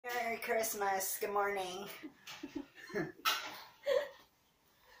Merry Christmas. Good morning.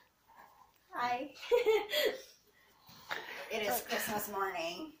 Hi. It is Christmas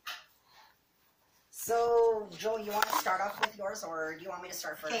morning. So, Joel, you want to start off with yours, or do you want me to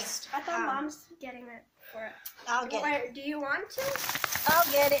start first? I thought Mom's getting it for it. I'll get it. Wait, do you want to? I'll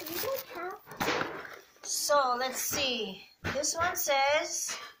get it. You don't have. So, let's see. This one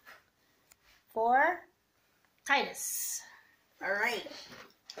says for Titus. All right.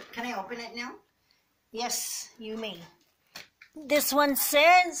 Can I open it now? Yes, you may. This one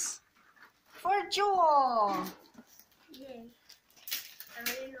says for Joel. Yay. I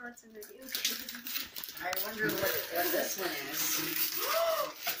already know it's a video. I wonder what this one is.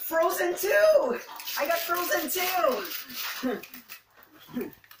 Frozen 2! I got Frozen 2!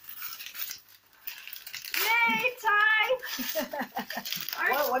 Yay, Ty!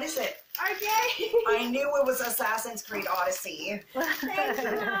 What is it? RJ! I knew it was Assassin's Creed Odyssey. Thank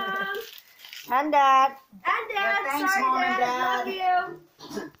you, Mom. And Dad. And Dad. Yeah, thanks, Sorry, Mom and Dad. Love you.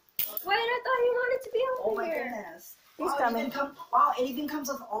 Wait, I thought you wanted to be Oh over my here. goodness. He's Wow, coming. Wow, it even comes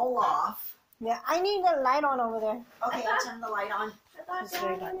with Olaf. Yeah, I need the light on over there. Okay, I'll turn the light on. I thought That's Dad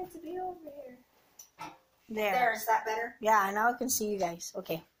very good. wanted to be over here. There. Is that better? Yeah, now I can see you guys.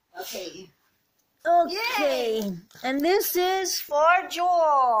 Okay. Okay. Okay. And this is for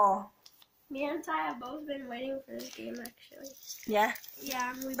Joel. Me and Ty have both been waiting for this game, actually. Yeah.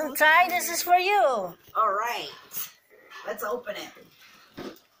 Yeah, we both. Ty, this is for you. All right. Let's open it.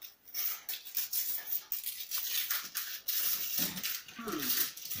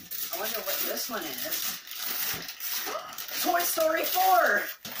 I wonder what this one is. Toy Story 4!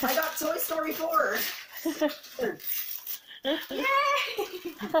 I got Toy Story 4. Yay!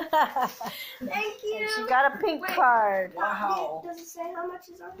 Thank you. She got a pink Wait. card. Wow. Does it say how much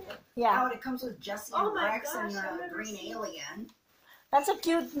is on it? Yeah. Oh, it comes with Jesse Oh and my Rex and gosh, I've the never green seen alien. That's a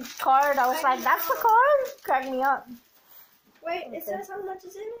cute card. I was like, that's the card? Cracked me up. Wait, it says how much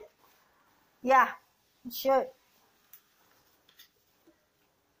is in it? Yeah. It should.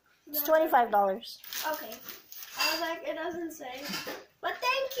 It's $25. Okay. I was like, it doesn't say. But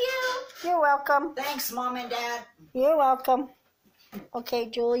thank you. You're welcome. Thanks, Mom and Dad. You're welcome. Okay,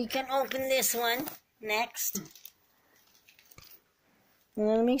 Joel, you can open this one next. And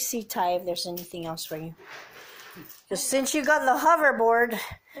let me see, Ty, if there's anything else for you. Because since you got the hoverboard,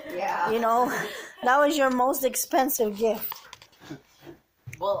 Yeah. you know, that was your most expensive gift.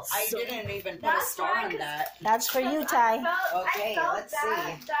 Well, I didn't even put a That's star why, on 'cause- that. That's for you, I Ty. Okay, felt let's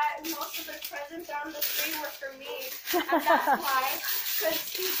that, see. that most of the presents on the tree were for me. And that's why. Because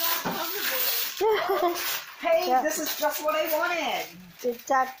he got hoverboard. Hey, Yeah. this is just what I wanted.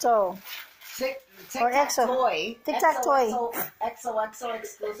 Tic-tac-toe. Tic Or Tac Exo. Toy. Tic-tac toy. XOXO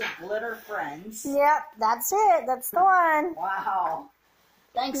exclusive glitter friends. Yep, that's it. That's the one. Wow.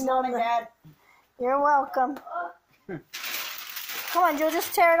 Thanks, You Mom know and Dad. You're welcome. Come on, Joel,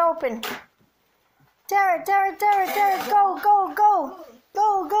 just tear it open. Tear it, tear it, tear it, tear it. Go, go, go.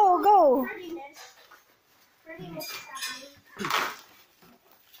 Go, go, go. Prettiness. Prettiness is happening.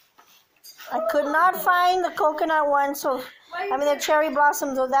 I could not find the coconut one, so I mean the cherry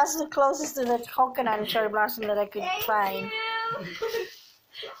blossom, so that's the closest to the coconut and cherry blossom that I could find. Thank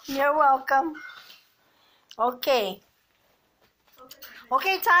you. You're welcome. Okay.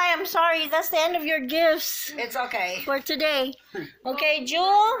 Okay, Ty, I'm sorry. That's the end of your gifts It's okay. for today. Okay, Jewel?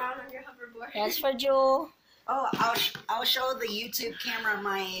 Around on your hoverboard. That's for Jewel. Oh, I'll show the YouTube camera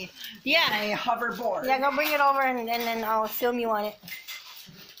my Yeah. hoverboard. Yeah, go bring it over and then I'll film you on it.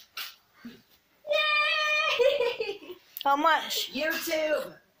 Yay! How much?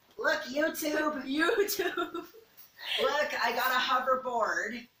 YouTube. Look, YouTube. YouTube. Look, I got a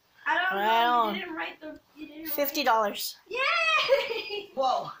hoverboard. I don't Right know. on. You didn't write the. You didn't write $50. Yay!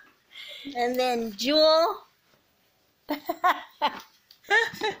 Whoa. And then Jewel. Wait.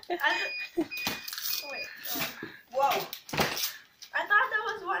 Whoa. I thought there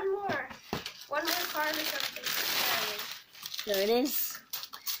was one more. One more card or something. There it is.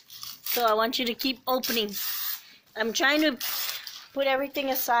 So I want you to keep opening. I'm trying to put everything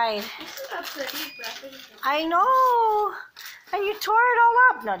aside. This is a pretty graphic. I know. And you tore it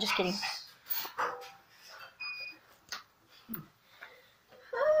all up. No, just kidding.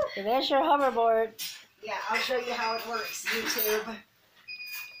 So there's your hoverboard. Yeah, I'll show you how it works, YouTube.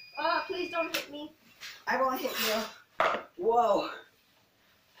 Oh, please don't hit me. I won't hit you. Whoa.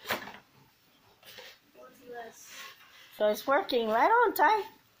 What's this? So it's working. Right on, Ty.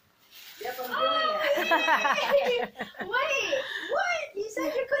 Yep, I'm Oh, doing it. wait, what? You said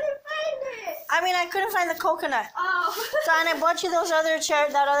you couldn't find it. I mean, I couldn't find the coconut. Oh. So and I bought you that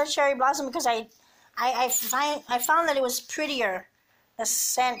other cherry blossom because I found that it was prettier The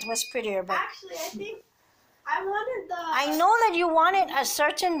scent was prettier, but Actually, I think I wanted the. I know that you wanted a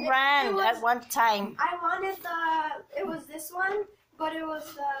certain brand was- at one time. I wanted the. It was this one, but it was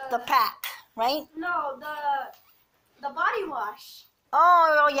The pack, right? No, the body wash.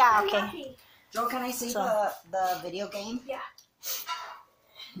 Oh, yeah, I'm okay. happy. Joe, can I see So- the video game? Yeah.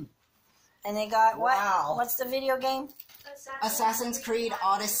 And they got what? Wow. What's the video game? Assassin's Creed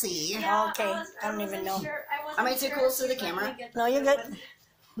Odyssey. Yeah, Okay, I don't even wasn't know. Sure, I wasn't Am I too sure close if to the you'd let camera? me get No, the you're other good.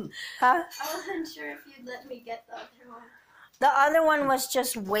 one. Huh? I wasn't sure if you'd let me get the other one. The other one was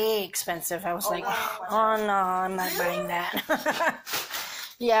just way expensive. I was like, wow. oh no, I'm not buying that.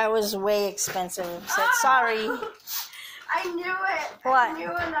 Yeah, it was way expensive. I said, sorry. I knew it. What? I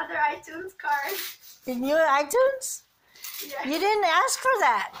knew another iTunes card. Did you iTunes? Yeah. You didn't ask for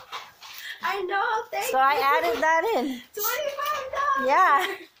that. I know. Thank So you. I added that in. $25.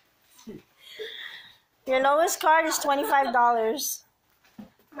 Yeah. Your lowest card is $25.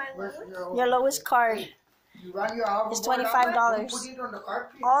 My Where's lowest? Your lowest card. You run your hoverboard It's $25. on it, you put it on the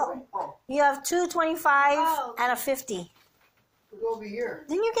carpet. Oh. You have two 25 Oh. and a 50. Put it over here.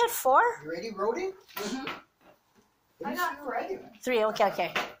 Didn't you get 4? You ready, Rody? I I got got ready. 3,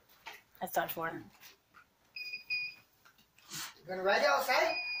 okay. I thought 4. You gonna ride it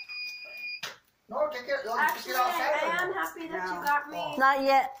outside? No, take it. Take Actually, it outside. I am happy that No. you got me Not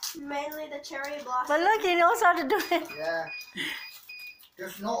yet. mainly the cherry blossom. But look, he knows how to do it. Yeah.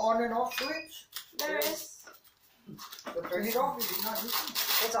 There's no on and off switch. There is. So turn it off if you're not using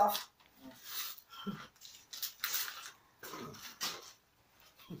it. It's off.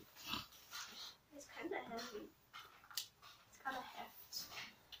 It's kind of heavy. It's kind of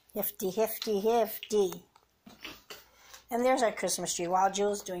hefty. Hefty. And there's our Christmas tree. While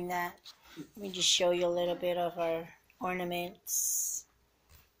Jill's doing that, let me just show you a little bit of our ornaments.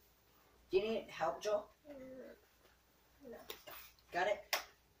 Do you need help, Joe? No, Got it?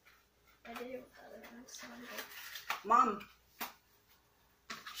 I did it with the other one, so I'm good. Mom.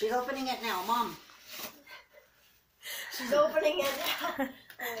 She's opening it now, Mom. She's opening it now.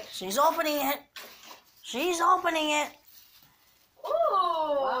 She's opening it. She's opening it.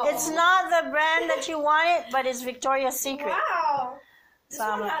 Ooh! It's not the brand that you wanted, but it's Victoria's Secret. Wow! This So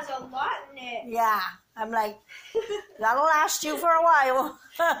I'm one like- has a lot in it. Yeah. I'm like, that'll last you for a while.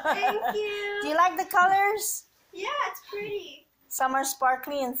 Thank Do you. you like the colors? Yeah, it's pretty. Some are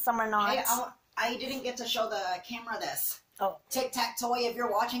sparkly and some are not. Hey, I didn't get to show the camera this. Oh. Tic-tac-toe, if you're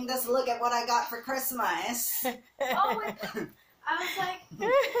watching this, look at what I got for Christmas. Oh, wait. I was like,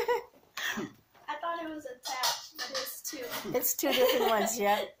 I thought it was attached, but it's two. It's 2 different ones,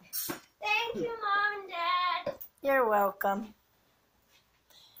 yeah. Thank you, Mom and Dad. You're welcome.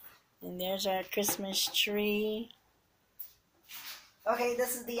 And there's our Christmas tree. Okay,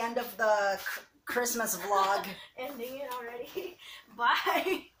 this is the end of the Christmas vlog. Ending it already.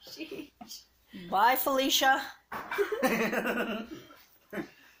 Bye. Sheesh. Bye, Felicia. Alright, we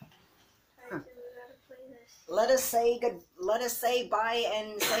gotta play this. Let us say bye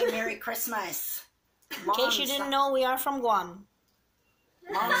and say Merry Christmas. In case you didn't know, we are from Guam.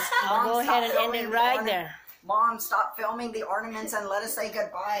 Mom, I'll go ahead and end it right there. Mom, stop filming the ornaments and let us say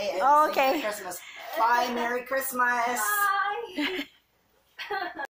goodbye and Oh, say okay. Merry Christmas. Bye, Merry Christmas. Bye.